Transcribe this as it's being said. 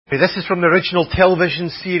This is from the original television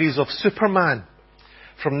series of Superman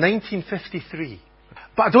from 1953.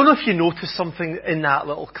 But I don't know if you noticed something in that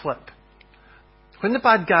little clip. When the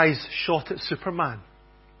bad guys shot at Superman,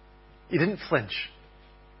 he didn't flinch.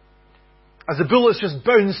 As the bullets just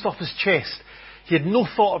bounced off his chest, he had no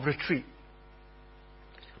thought of retreat.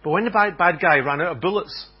 But when the bad guy ran out of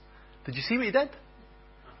bullets, did you see what he did?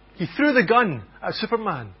 He threw the gun at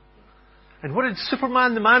Superman. And what did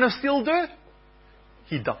Superman, the Man of Steel, do?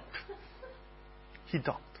 He ducked. He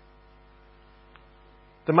ducked.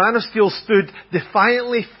 The Man of Steel stood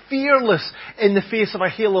defiantly fearless in the face of a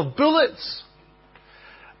hail of bullets.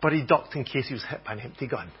 But he ducked in case he was hit by an empty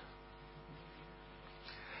gun.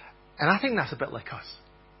 And I think that's a bit like us.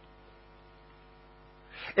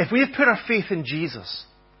 If we have put our faith in Jesus,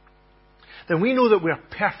 then we know that we are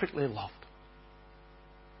perfectly loved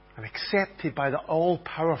and accepted by the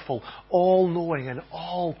all-powerful, all-knowing and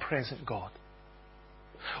all-present God.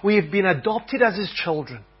 We have been adopted as His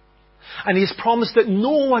children. And He has promised that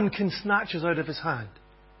no one can snatch us out of His hand.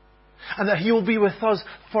 And that He will be with us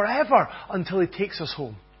forever until He takes us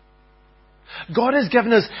home. God has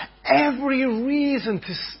given us every reason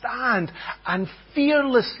to stand and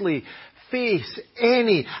fearlessly face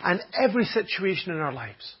any and every situation in our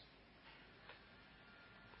lives.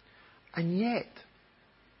 And yet,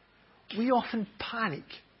 we often panic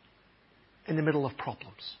in the middle of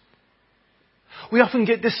problems. We often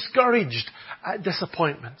get discouraged at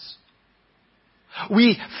disappointments.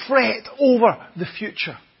 We fret over the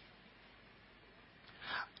future.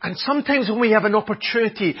 And sometimes when we have an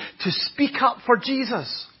opportunity to speak up for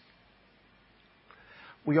Jesus,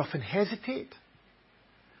 we often hesitate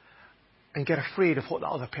and get afraid of what the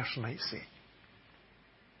other person might say.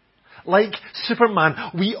 Like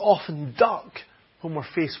Superman, we often duck when we're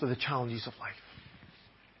faced with the challenges of life.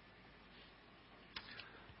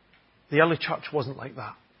 The early church wasn't like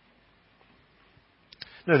that.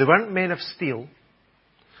 Now, they weren't men of steel,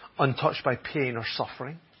 untouched by pain or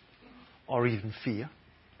suffering, or even fear.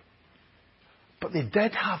 But they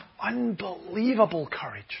did have unbelievable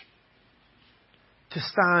courage to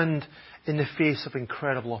stand in the face of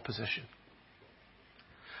incredible opposition.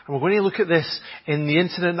 And we're going to look at this in the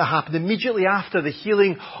incident that happened immediately after the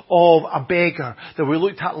healing of a beggar that we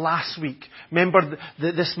looked at last week. Remember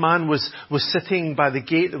that this man was sitting by the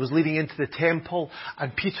gate that was leading into the temple,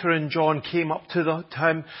 and Peter and John came up to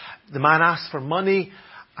him. The man asked for money,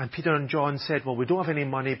 and Peter and John said, well, we don't have any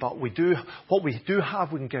money, but what we do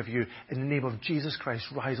have we can give you. In the name of Jesus Christ,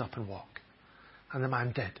 rise up and walk. And the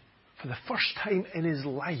man did. For the first time in his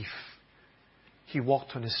life, he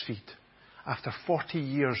walked on his feet. After 40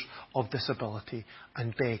 years of disability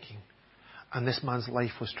and begging. And this man's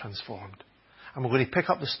life was transformed. And we're going to pick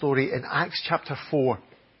up the story in Acts chapter 4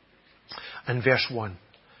 and verse 1.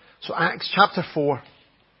 So Acts chapter 4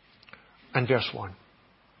 and verse 1.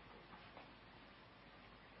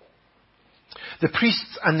 The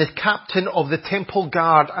priests and the captain of the temple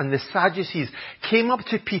guard and the Sadducees came up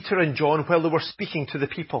to Peter and John while they were speaking to the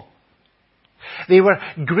people. They were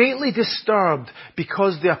greatly disturbed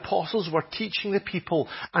because the apostles were teaching the people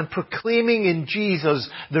and proclaiming in Jesus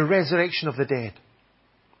the resurrection of the dead.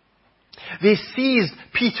 They seized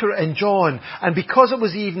Peter and John, and because it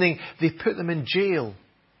was evening, they put them in jail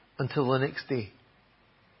until the next day.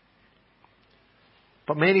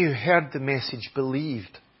 But many who heard the message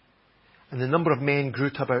believed, and the number of men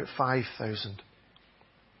grew to about 5,000.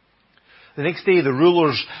 The next day, the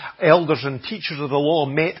rulers, elders and teachers of the law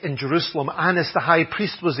met in Jerusalem. Annas the high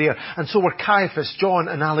priest was there, and so were Caiaphas, John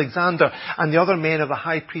and Alexander, and the other men of the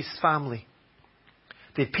high priest's family.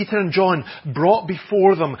 They had Peter and John brought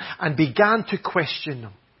before them and began to question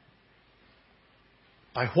them.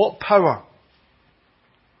 By what power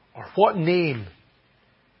or what name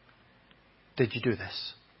did you do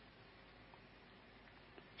this?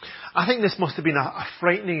 I think this must have been a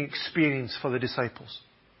frightening experience for the disciples.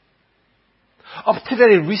 Up to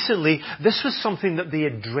very recently, this was something that they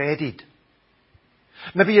had dreaded.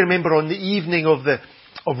 Maybe you remember on the evening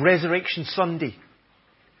of Resurrection Sunday,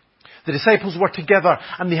 the disciples were together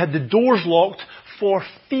and they had the doors locked for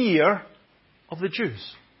fear of the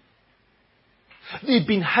Jews. They'd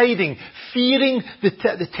been hiding, fearing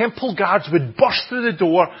the temple guards would burst through the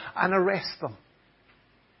door and arrest them.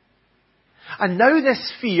 And now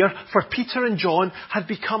this fear for Peter and John had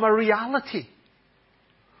become a reality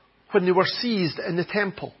when they were seized in the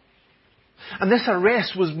temple. And this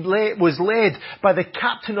arrest was led by the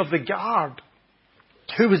captain of the guard,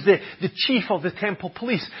 who was the chief of the temple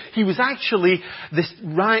police. He was actually,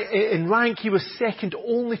 in rank, he was second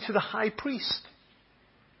only to the high priest.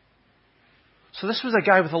 So this was a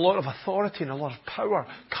guy with a lot of authority and a lot of power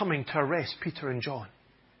coming to arrest Peter and John.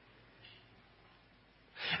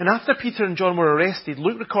 And after Peter and John were arrested,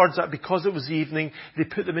 Luke records that because it was evening, they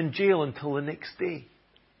put them in jail until the next day.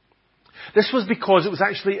 This was because it was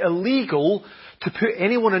actually illegal to put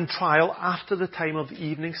anyone in trial after the time of the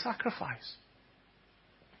evening sacrifice.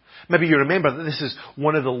 Maybe you remember that this is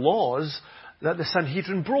one of the laws that the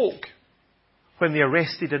Sanhedrin broke when they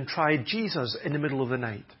arrested and tried Jesus in the middle of the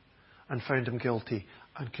night and found him guilty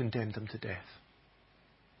and condemned him to death.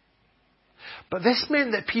 But this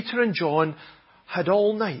meant that Peter and John had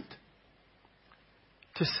all night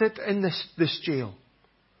to sit in this jail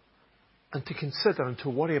and to consider and to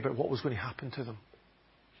worry about what was going to happen to them.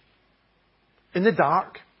 In the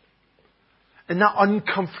dark, in that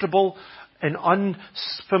uncomfortable and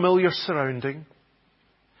unfamiliar surrounding,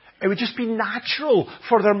 it would just be natural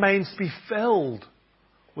for their minds to be filled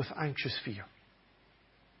with anxious fear.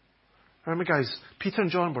 Remember, guys, Peter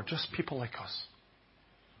and John were just people like us.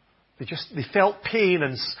 They felt pain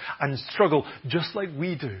and struggle just like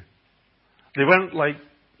we do. They weren't like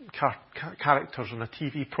characters on a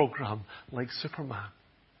TV program like Superman.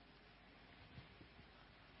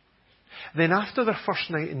 Then after their first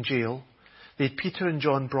night in jail, they had Peter and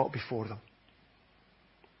John brought before them.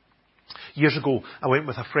 Years ago, I went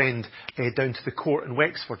with a friend down to the court in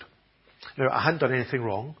Wexford. Now, I hadn't done anything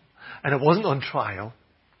wrong, and it wasn't on trial,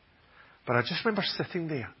 but I just remember sitting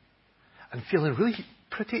there and feeling really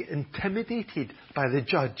pretty intimidated by the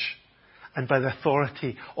judge and by the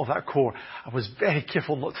authority of that court. I was very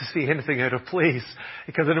careful not to say anything out of place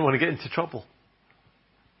because I didn't want to get into trouble.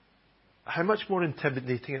 How much more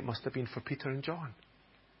intimidating it must have been for Peter and John.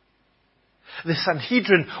 The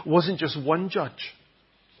Sanhedrin wasn't just one judge.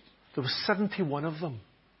 There were 71 of them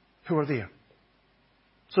who were there.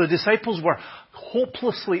 So the disciples were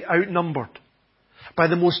hopelessly outnumbered by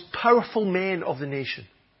the most powerful men of the nation.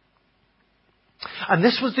 And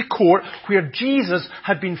this was the court where Jesus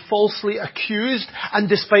had been falsely accused, and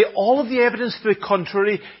despite all of the evidence to the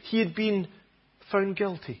contrary, he had been found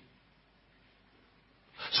guilty.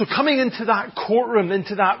 So coming into that courtroom,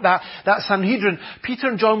 into that Sanhedrin, Peter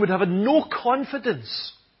and John would have had no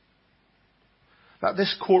confidence that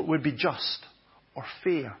this court would be just or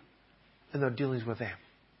fair in their dealings with them.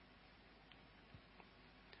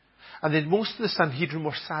 And then most of the Sanhedrin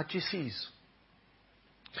were Sadducees.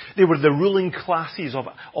 They were the ruling classes of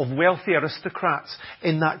wealthy aristocrats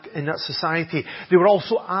in that society. They were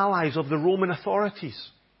also allies of the Roman authorities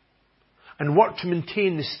and worked to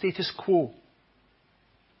maintain the status quo.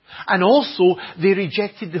 And also, they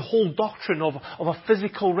rejected the whole doctrine of a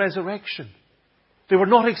physical resurrection. They were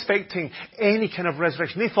not expecting any kind of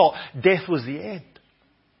resurrection. They thought death was the end.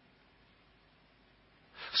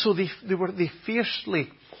 So they fiercely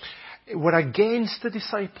were against the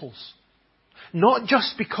disciples. Not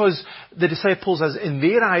just because the disciples, as in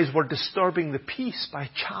their eyes, were disturbing the peace by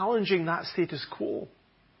challenging that status quo,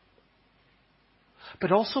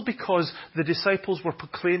 but also because the disciples were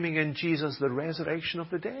proclaiming in Jesus the resurrection of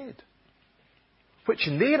the dead, which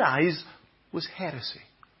in their eyes was heresy.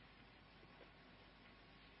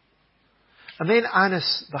 And then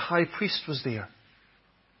Annas, the high priest, was there.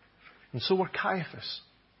 And so were Caiaphas.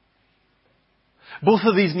 Both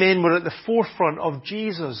of these men were at the forefront of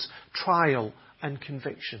Jesus' trial and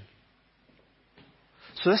conviction.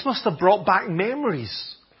 So this must have brought back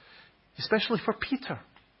memories, especially for Peter,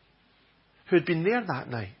 who had been there that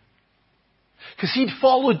night. Because he'd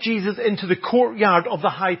followed Jesus into the courtyard of the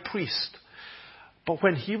high priest. But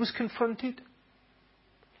when he was confronted,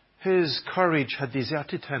 his courage had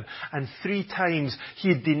deserted him, and 3 times he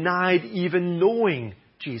had denied even knowing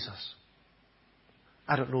Jesus.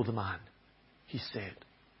 I don't know the man, he said.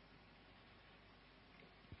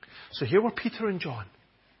 So here were Peter and John,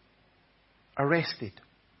 arrested,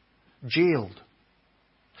 jailed,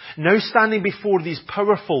 now standing before these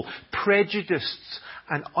powerful, prejudiced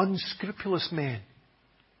and unscrupulous men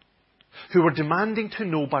who were demanding to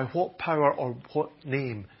know by what power or what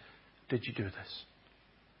name did you do this.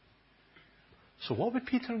 So what would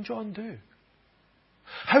Peter and John do?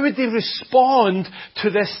 How would they respond to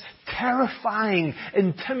this terrifying,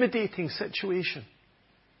 intimidating situation?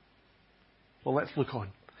 Well, let's look on.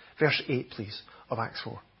 Verse 8, please, of Acts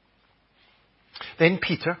 4. Then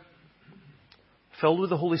Peter, filled with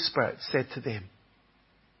the Holy Spirit, said to them,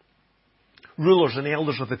 rulers and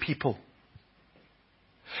elders of the people,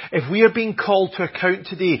 if we are being called to account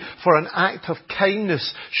today for an act of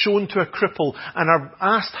kindness shown to a cripple and are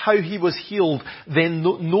asked how he was healed, then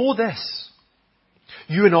know this,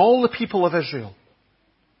 you and all the people of Israel.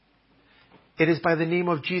 It is by the name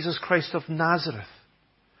of Jesus Christ of Nazareth,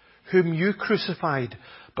 whom you crucified,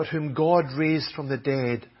 but whom God raised from the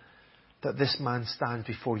dead, that this man stands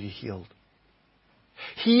before you healed.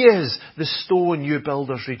 He is the stone you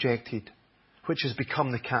builders rejected, which has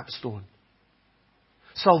become the capstone.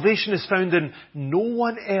 Salvation is found in no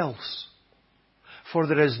one else, for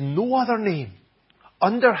there is no other name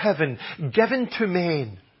under heaven given to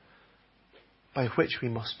men by which we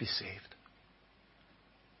must be saved.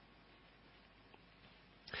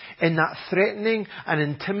 In that threatening and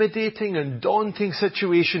intimidating and daunting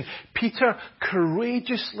situation, Peter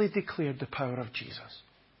courageously declared the power of Jesus.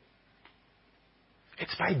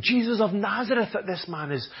 It's by Jesus of Nazareth that this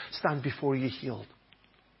man stands before you healed.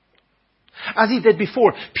 As he did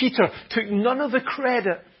before, Peter took none of the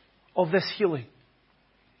credit of this healing.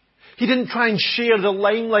 He didn't try and share the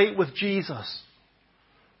limelight with Jesus.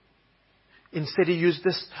 Instead, he used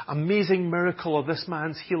this amazing miracle of this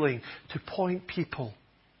man's healing to point people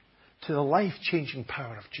to the life-changing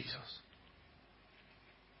power of Jesus.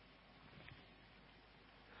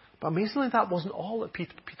 But amazingly, that wasn't all that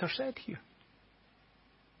Peter said here.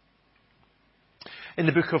 In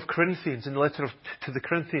the book of Corinthians, in the letter to the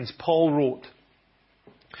Corinthians, Paul wrote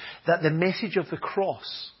that the message of the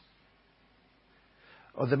cross,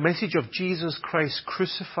 or the message of Jesus Christ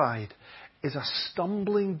crucified, is a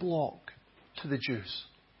stumbling block to the Jews.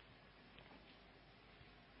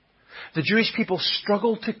 The Jewish people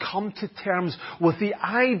struggled to come to terms with the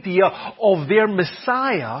idea of their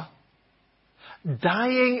Messiah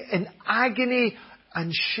dying in agony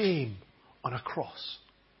and shame on a cross,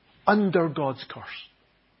 under God's curse.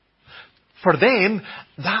 For them,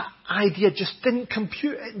 that idea just didn't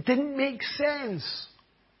compute. It didn't make sense.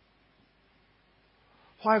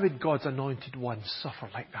 Why would God's anointed one suffer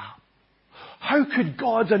like that? How could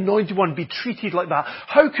God's anointed one be treated like that?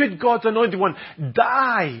 How could God's anointed one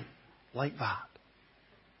die like that?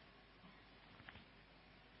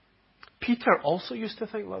 Peter also used to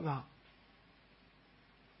think like that.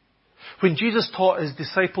 When Jesus taught his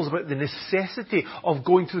disciples about the necessity of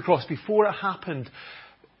going to the cross before it happened,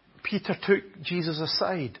 Peter took Jesus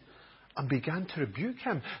aside and began to rebuke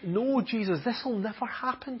him. No, Jesus, this will never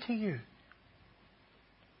happen to you.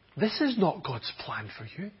 This is not God's plan for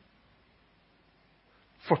you.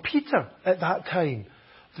 For Peter, at that time,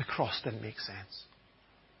 the cross didn't make sense.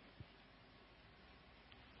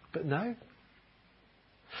 But now,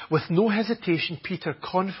 with no hesitation, Peter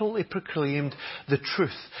confidently proclaimed the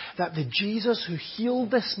truth that the Jesus who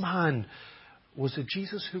healed this man was the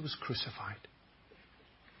Jesus who was crucified.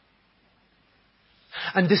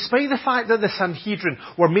 And despite the fact that the Sanhedrin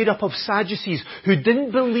were made up of Sadducees who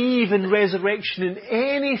didn't believe in resurrection in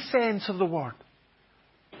any sense of the word,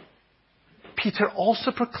 Peter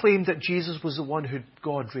also proclaimed that Jesus was the one who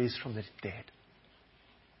God raised from the dead.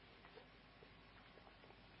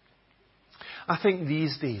 I think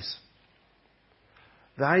these days,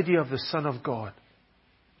 the idea of the Son of God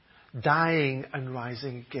dying and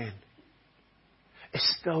rising again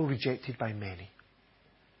is still rejected by many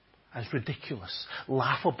as ridiculous,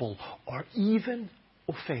 laughable, or even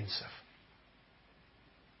offensive.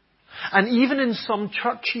 And even in some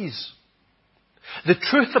churches, the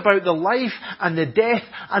truth about the life and the death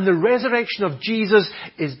and the resurrection of Jesus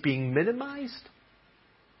is being minimized,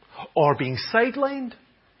 or being sidelined,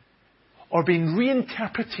 or being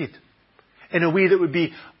reinterpreted in a way that would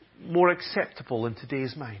be more acceptable in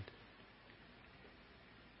today's mind.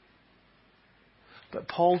 But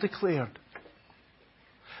Paul declared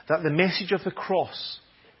that the message of the cross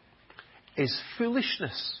is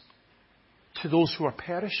foolishness to those who are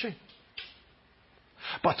perishing.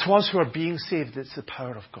 But to us who are being saved, it's the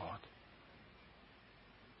power of God.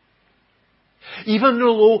 Even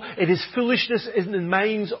though it is foolishness in the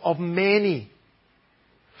minds of many,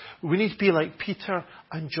 we need to be like Peter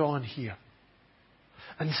and John here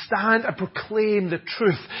and stand and proclaim the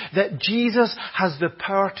truth that Jesus has the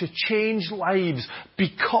power to change lives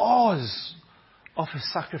because of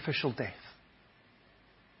his sacrificial death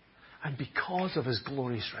and because of his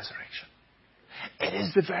glorious resurrection. It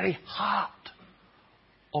is the very heart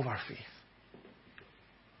of our faith.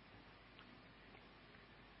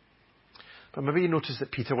 But maybe you notice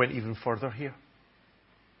that Peter went even further here.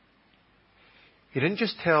 He didn't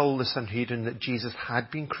just tell the Sanhedrin that Jesus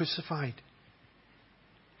had been crucified.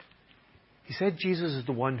 He said Jesus is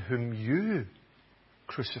the one whom you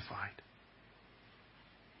crucified.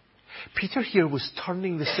 Peter here was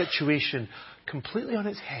turning the situation completely on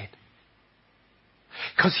its head.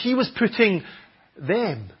 Because he was putting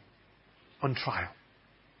them on trial.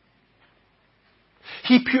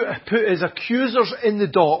 He put his accusers in the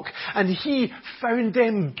dock and he found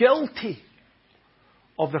them guilty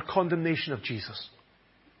of their condemnation of Jesus.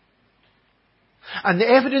 And the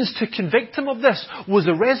evidence to convict him of this was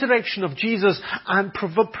the resurrection of Jesus, and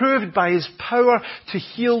proved by his power to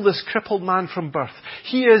heal this crippled man from birth.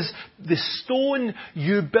 He is the stone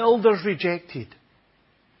you builders rejected,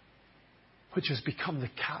 which has become the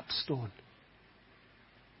capstone.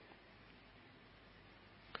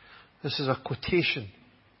 This is a quotation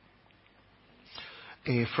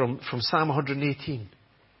from Psalm 118.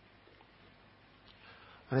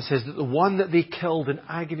 And it says that the one that they killed in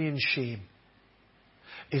agony and shame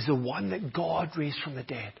is the one that God raised from the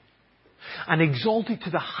dead and exalted to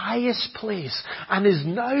the highest place,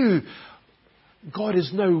 and God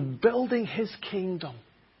is now building his kingdom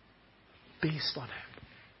based on him.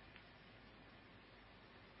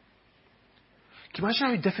 Can you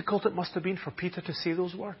imagine how difficult it must have been for Peter to say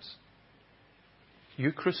those words?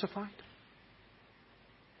 You crucified?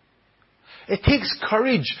 It takes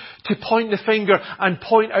courage to point the finger and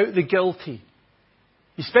point out the guilty,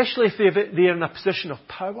 especially if they're in a position of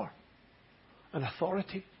power and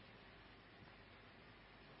authority.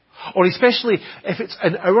 Or especially if it's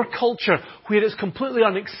in our culture where it's completely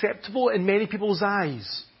unacceptable in many people's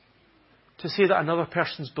eyes to say that another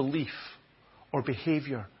person's belief or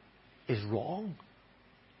behaviour is wrong.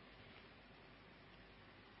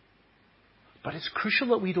 But it's crucial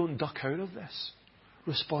that we don't duck out of this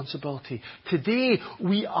responsibility. Today,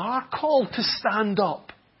 we are called to stand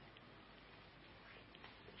up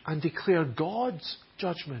and declare God's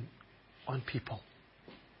judgment on people.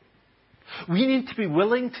 We need to be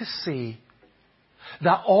willing to say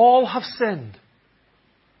that all have sinned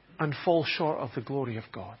and fall short of the glory of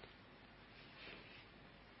God.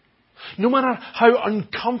 No matter how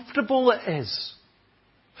uncomfortable it is,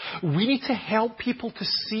 we need to help people to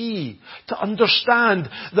see, to understand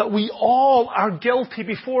that we all are guilty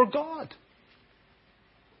before God.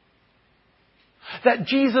 That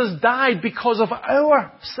Jesus died because of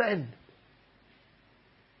our sin.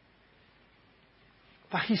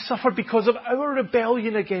 That he suffered because of our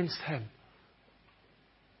rebellion against him.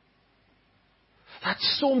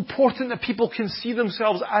 That's so important that people can see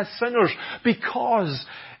themselves as sinners, because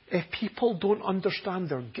if people don't understand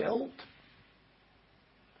their guilt,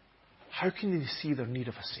 how can they see their need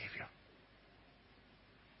of a Saviour?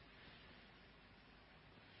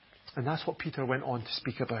 And that's what Peter went on to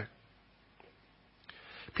speak about.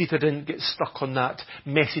 Peter didn't get stuck on that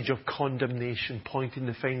message of condemnation, pointing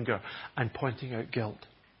the finger and pointing out guilt.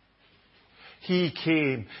 He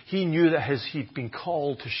came, he knew that he'd been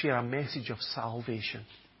called to share a message of salvation.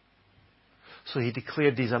 So he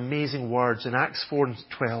declared these amazing words in Acts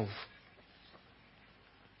 4:12.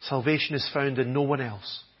 Salvation is found in no one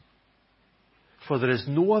else. For there is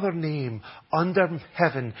no other name under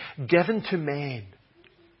heaven given to men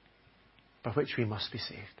by which we must be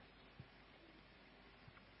saved.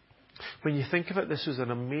 When you think of it, this is an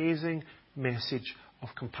amazing message of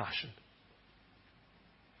compassion.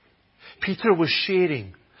 Peter was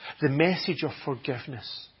sharing the message of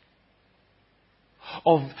forgiveness,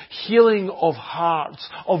 of healing of hearts,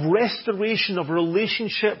 of restoration of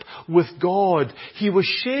relationship with God. He was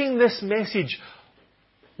sharing this message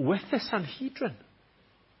with the Sanhedrin,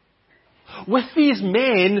 with these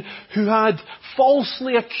men who had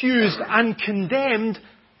falsely accused and condemned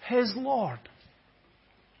his Lord.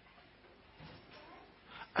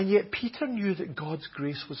 And yet Peter knew that God's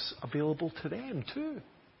grace was available to them too.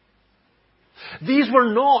 These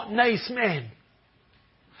were not nice men.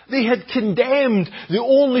 They had condemned the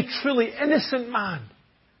only truly innocent man.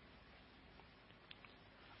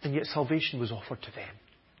 And yet salvation was offered to them.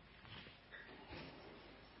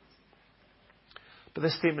 But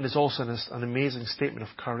this statement is also an amazing statement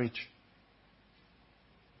of courage.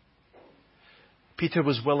 Peter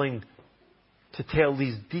was willing to tell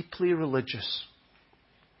these deeply religious,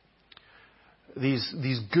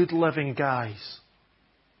 these good living guys,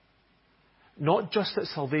 not just that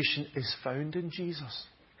salvation is found in Jesus,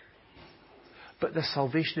 but that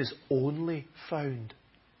salvation is only found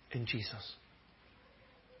in Jesus.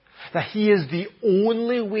 That He is the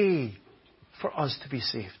only way for us to be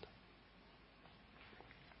saved.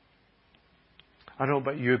 I don't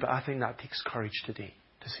know about you, but I think that takes courage today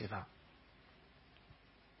to say that.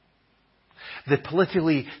 The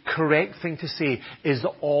politically correct thing to say is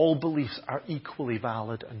that all beliefs are equally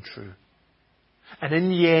valid and true. And in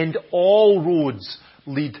the end, all roads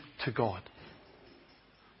lead to God.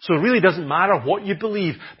 So it really doesn't matter what you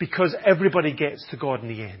believe, because everybody gets to God in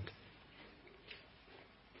the end.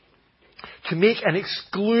 To make an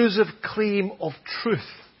exclusive claim of truth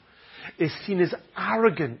is seen as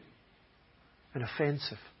arrogant and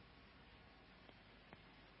offensive.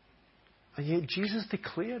 And yet Jesus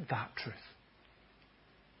declared that truth.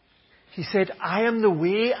 He said, I am the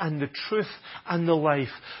way and the truth and the life.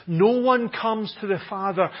 No one comes to the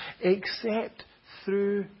Father except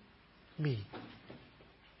through me.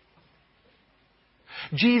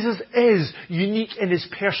 Jesus is unique in His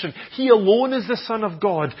person. He alone is the Son of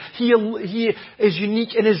God. He is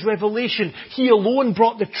unique in His revelation. He alone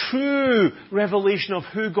brought the true revelation of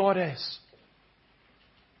who God is.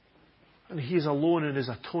 And He is alone in His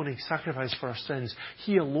atoning sacrifice for our sins.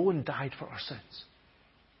 He alone died for our sins.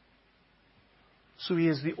 So He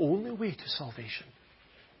is the only way to salvation.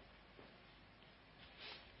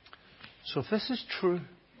 So if this is true,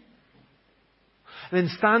 then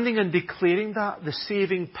standing and declaring that, the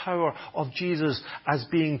saving power of Jesus as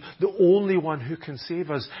being the only one who can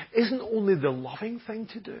save us, isn't only the loving thing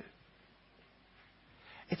to do.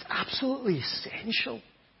 It's absolutely essential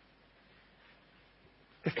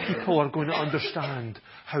if people are going to understand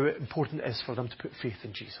how important it is for them to put faith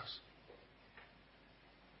in Jesus.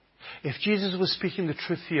 If Jesus was speaking the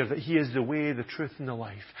truth here, that He is the way, the truth, and the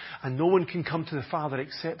life, and no one can come to the Father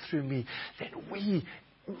except through me, then we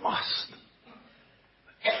must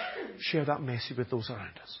share that message with those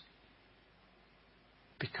around us.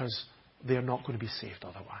 Because they are not going to be saved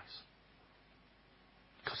otherwise.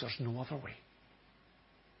 Because there's no other way.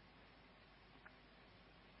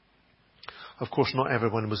 Of course, not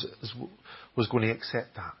everyone was going to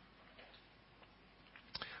accept that.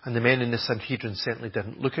 And the men in the Sanhedrin certainly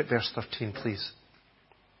didn't. Look at verse 13, please.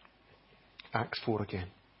 Acts 4 again.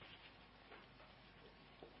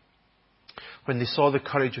 When they saw the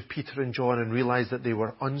courage of Peter and John and realized that they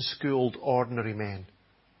were unschooled, ordinary men,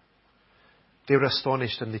 they were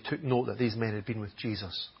astonished and they took note that these men had been with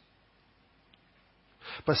Jesus.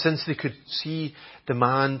 But since they could see the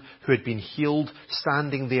man who had been healed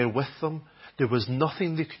standing there with them, there was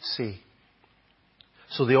nothing they could say.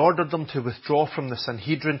 So they ordered them to withdraw from the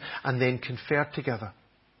Sanhedrin and then confer together.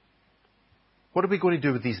 What are we going to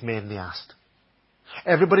do with these men, they asked.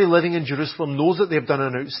 Everybody living in Jerusalem knows that they have done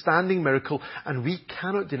an outstanding miracle and we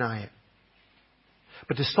cannot deny it.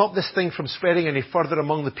 But to stop this thing from spreading any further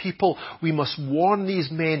among the people, we must warn these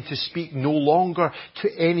men to speak no longer to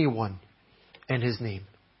anyone in His name.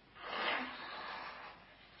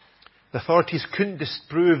 The authorities couldn't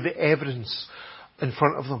disprove the evidence in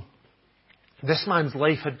front of them. This man's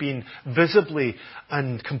life had been visibly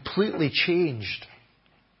and completely changed.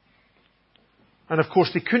 And of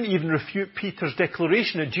course they couldn't even refute Peter's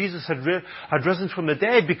declaration that Jesus had risen from the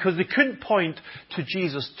dead, because they couldn't point to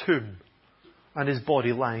Jesus' tomb and His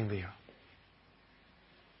body lying there.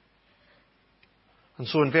 And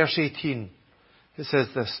so in verse 18 it says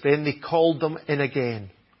this, then they called them in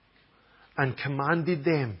again and commanded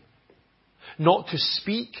them not to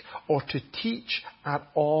speak or to teach at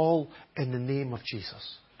all in the name of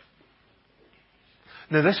Jesus.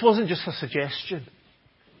 Now this wasn't just a suggestion.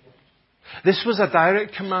 This was a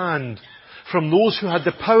direct command from those who had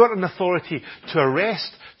the power and authority to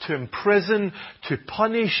arrest, to imprison, to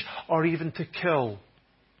punish, or even to kill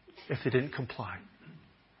if they didn't comply.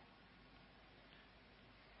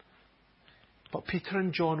 But Peter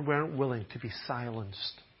and John weren't willing to be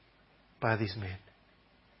silenced by these men.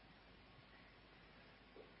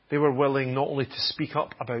 They were willing not only to speak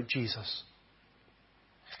up about Jesus,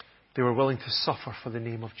 they were willing to suffer for the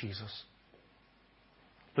name of Jesus.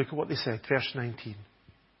 Look at what they said, verse 19.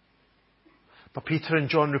 But Peter and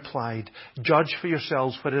John replied, judge for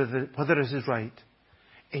yourselves whether it is right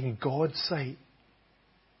in God's sight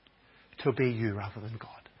to obey you rather than God.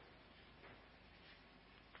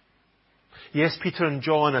 Yes, Peter and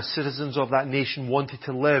John, as citizens of that nation, wanted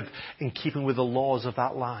to live in keeping with the laws of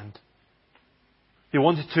that land. They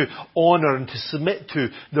wanted to honour and to submit to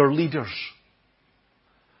their leaders.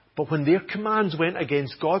 But when their commands went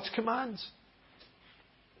against God's commands,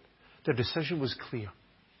 their decision was clear.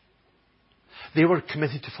 They were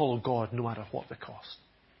committed to follow God no matter what the cost.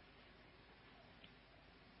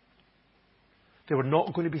 They were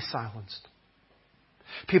not going to be silenced.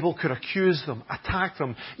 People could accuse them, attack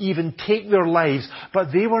them, even take their lives,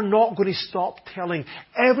 but they were not going to stop telling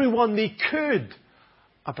everyone they could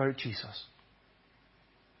about Jesus.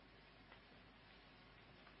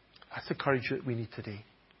 That's the courage that we need today.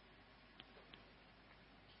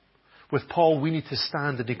 With Paul, we need to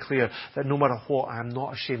stand and declare that no matter what, I am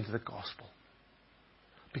not ashamed of the gospel.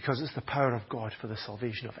 Because it's the power of God for the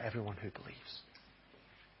salvation of everyone who believes.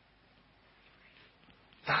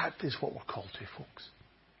 That is what we're called to, folks.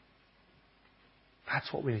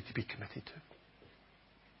 That's what we need to be committed to.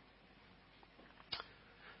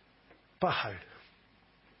 But how?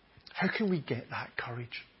 How can we get that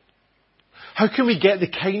courage? How can we get the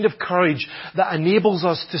kind of courage that enables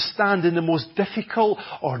us to stand in the most difficult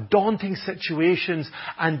or daunting situations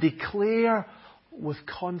and declare with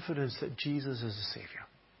confidence that Jesus is the Saviour?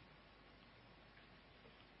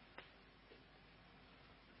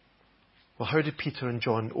 Well, how did Peter and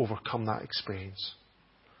John overcome that experience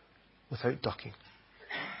without ducking?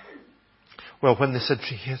 Well, when the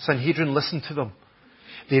Sanhedrin listened to them,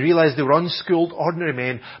 they realized they were unschooled, ordinary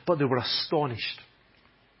men, but they were astonished.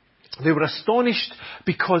 They were astonished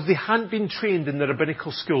because they hadn't been trained in the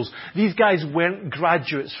rabbinical schools. These guys weren't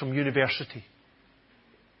graduates from university.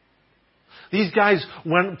 These guys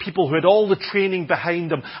weren't people who had all the training behind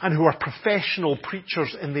them and who were professional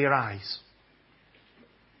preachers in their eyes.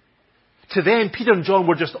 To them, Peter and John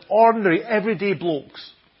were just ordinary, everyday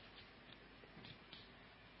blokes.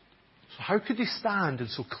 So how could they stand and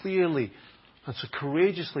so clearly and so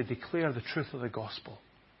courageously declare the truth of the gospel?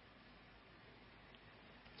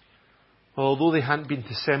 Well, although they hadn't been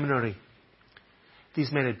to seminary,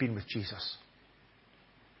 these men had been with Jesus.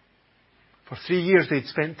 For 3 years they'd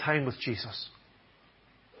spent time with Jesus.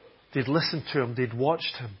 They'd listened to Him. They'd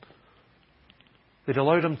watched Him. They'd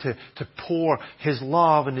allowed Him to pour His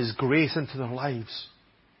love and His grace into their lives.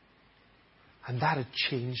 And that had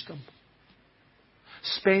changed them.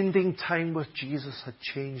 Spending time with Jesus had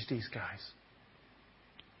changed these guys.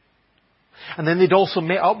 And then they'd also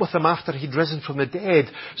met up with Him after He'd risen from the dead.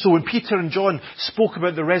 So when Peter and John spoke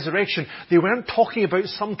about the resurrection, they weren't talking about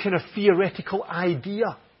some kind of theoretical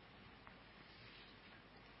idea.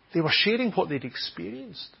 They were sharing what they'd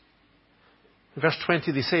experienced. In verse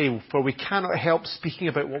 20 they say, "For we cannot help speaking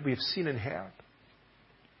about what we have seen and heard."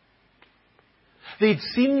 They'd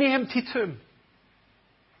seen the empty tomb.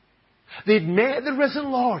 They'd met the risen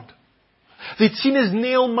Lord. They'd seen His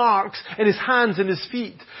nail marks in His hands and His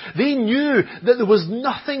feet. They knew that there was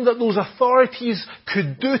nothing that those authorities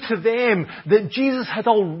could do to them that Jesus had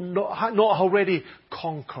not already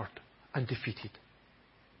conquered and defeated.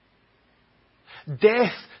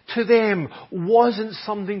 Death to them wasn't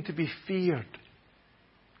something to be feared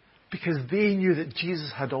because they knew that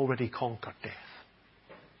Jesus had already conquered death.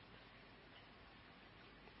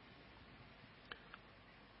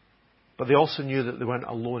 But they also knew that they weren't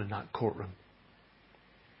alone in that courtroom.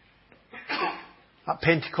 At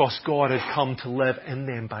Pentecost, God had come to live in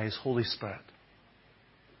them by His Holy Spirit.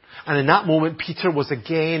 And in that moment, Peter was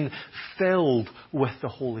again filled with the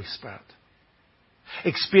Holy Spirit,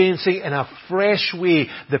 experiencing in a fresh way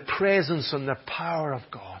the presence and the power of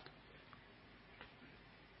God.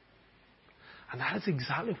 And that is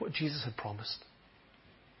exactly what Jesus had promised.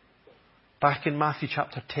 Back in Matthew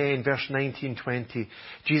chapter 10, verse 19-20,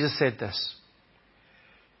 Jesus said this: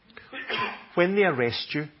 "When they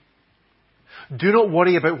arrest you, do not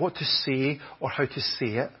worry about what to say or how to say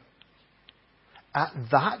it. At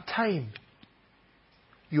that time,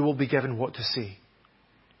 you will be given what to say.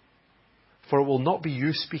 For it will not be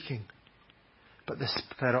you speaking, but the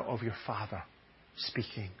Spirit of your Father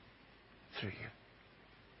speaking through you."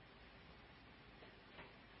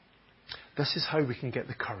 This is how we can get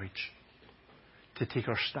the courage to take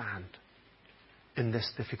our stand in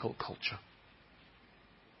this difficult culture.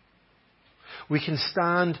 We can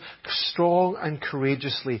stand strong and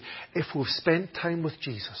courageously if we've spent time with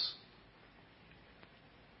Jesus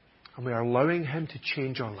and we are allowing Him to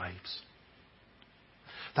change our lives.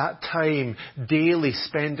 That time, daily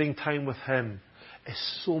spending time with Him,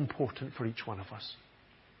 is so important for each one of us.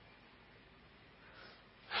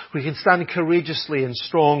 We can stand courageously and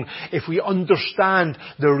strong if we understand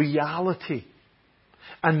the reality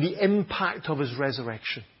and the impact of His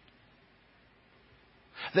resurrection.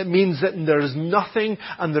 That means that there is nothing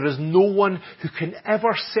and there is no one who can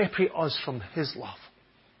ever separate us from His love.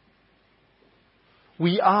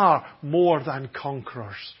 We are more than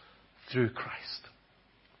conquerors through Christ.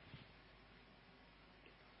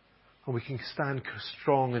 And we can stand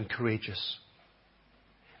strong and courageous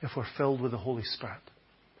if we're filled with the Holy Spirit,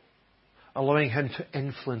 allowing Him to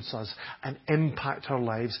influence us and impact our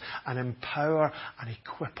lives and empower and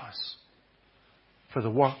equip us for the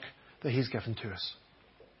work that He's given to us.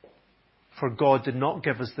 For God did not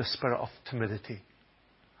give us the spirit of timidity,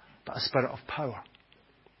 but a spirit of power,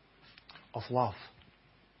 of love,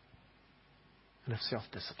 and of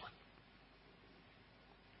self-discipline.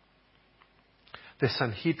 The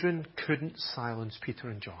Sanhedrin couldn't silence Peter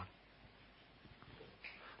and John.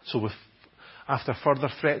 So after further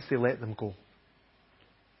threats, they let them go.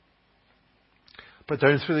 But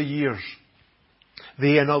down through the years,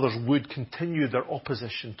 they and others would continue their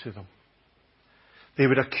opposition to them. They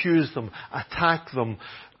would accuse them, attack them,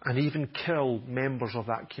 and even kill members of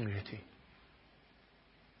that community.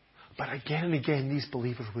 But again and again, these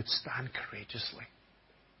believers would stand courageously,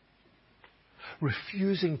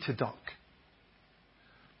 refusing to duck,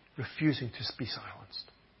 refusing to be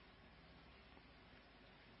silenced.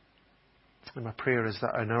 And my prayer is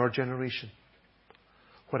that in our generation,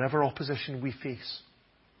 whatever opposition we face,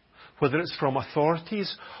 whether it's from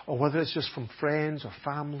authorities or whether it's just from friends or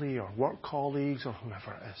family or work colleagues or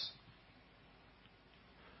whoever it is,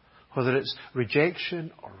 whether it's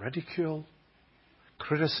rejection or ridicule,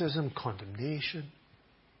 criticism, condemnation,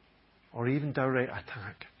 or even direct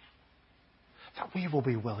attack, that we will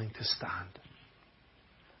be willing to stand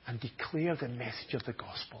and declare the message of the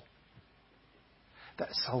gospel, that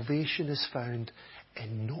salvation is found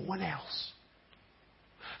in no one else.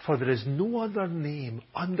 For there is no other name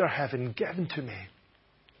under heaven given to men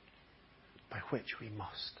by which we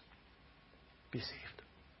must be saved.